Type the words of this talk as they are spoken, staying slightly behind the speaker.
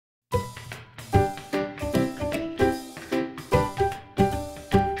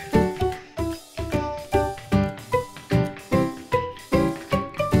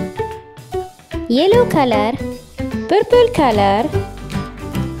yellow color, purple color,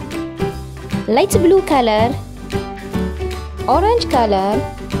 light blue color, orange color,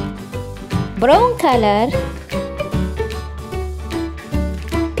 brown color,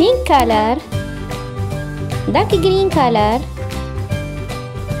 pink color, dark green color,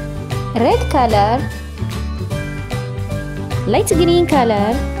 red color, light green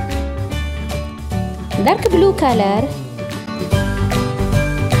color, dark blue color,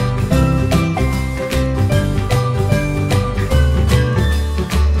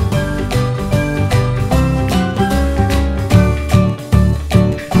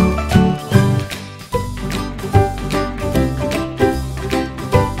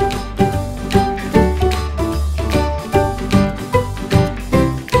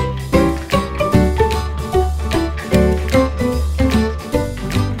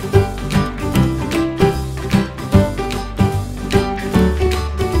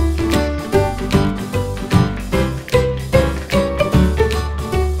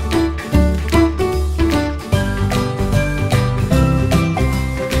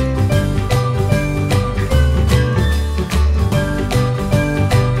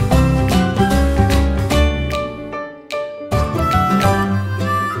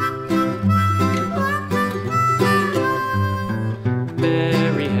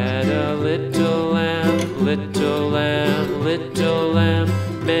 Mary had a little lamb, little lamb, little lamb.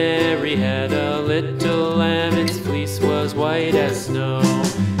 Mary had a little lamb, its fleece was white as snow.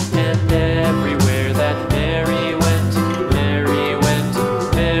 And everywhere that Mary went, Mary went,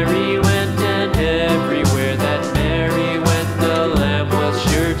 Mary went. And everywhere that Mary went, the lamb was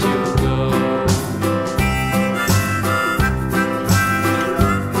sure to go.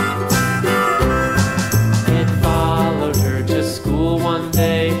 It followed her to school one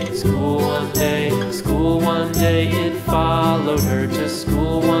day, school one day, school one day. It followed her to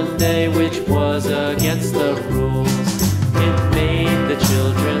school one day, which was against the rules. It made the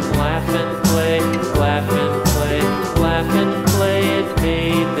children laugh and play, laugh and play, laugh and play. It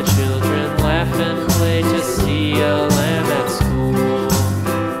made the children laugh and play to see a lamb at school.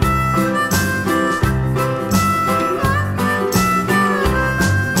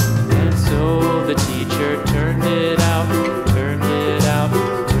 And so the teacher turned it out, turned it out,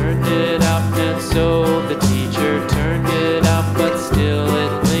 turned it out. And so the teacher turned it out, but still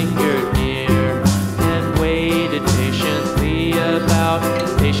it lingered near and waited patiently about,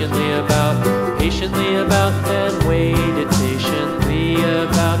 patiently about, patiently about, and waited patiently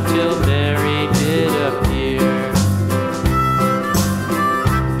about till Mary did appear.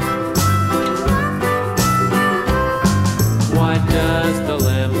 Why does the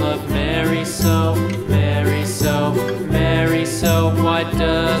lamb love Mary so, Mary so, Mary so? Why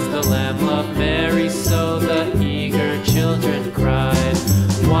does the lamb love Mary so? The eager children cried.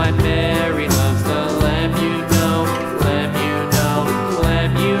 Why Mary loves the lamb, you know, lamb, you know,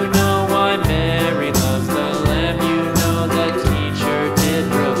 lamb, you know. Why Mary loves the lamb, you know, the teacher did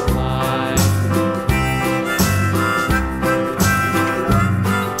reply.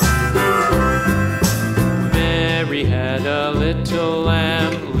 Mary had a little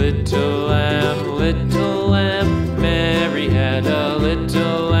lamb, little lamb, little lamb. Mary had a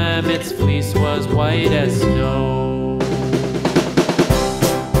little lamb, its fleece was white as snow.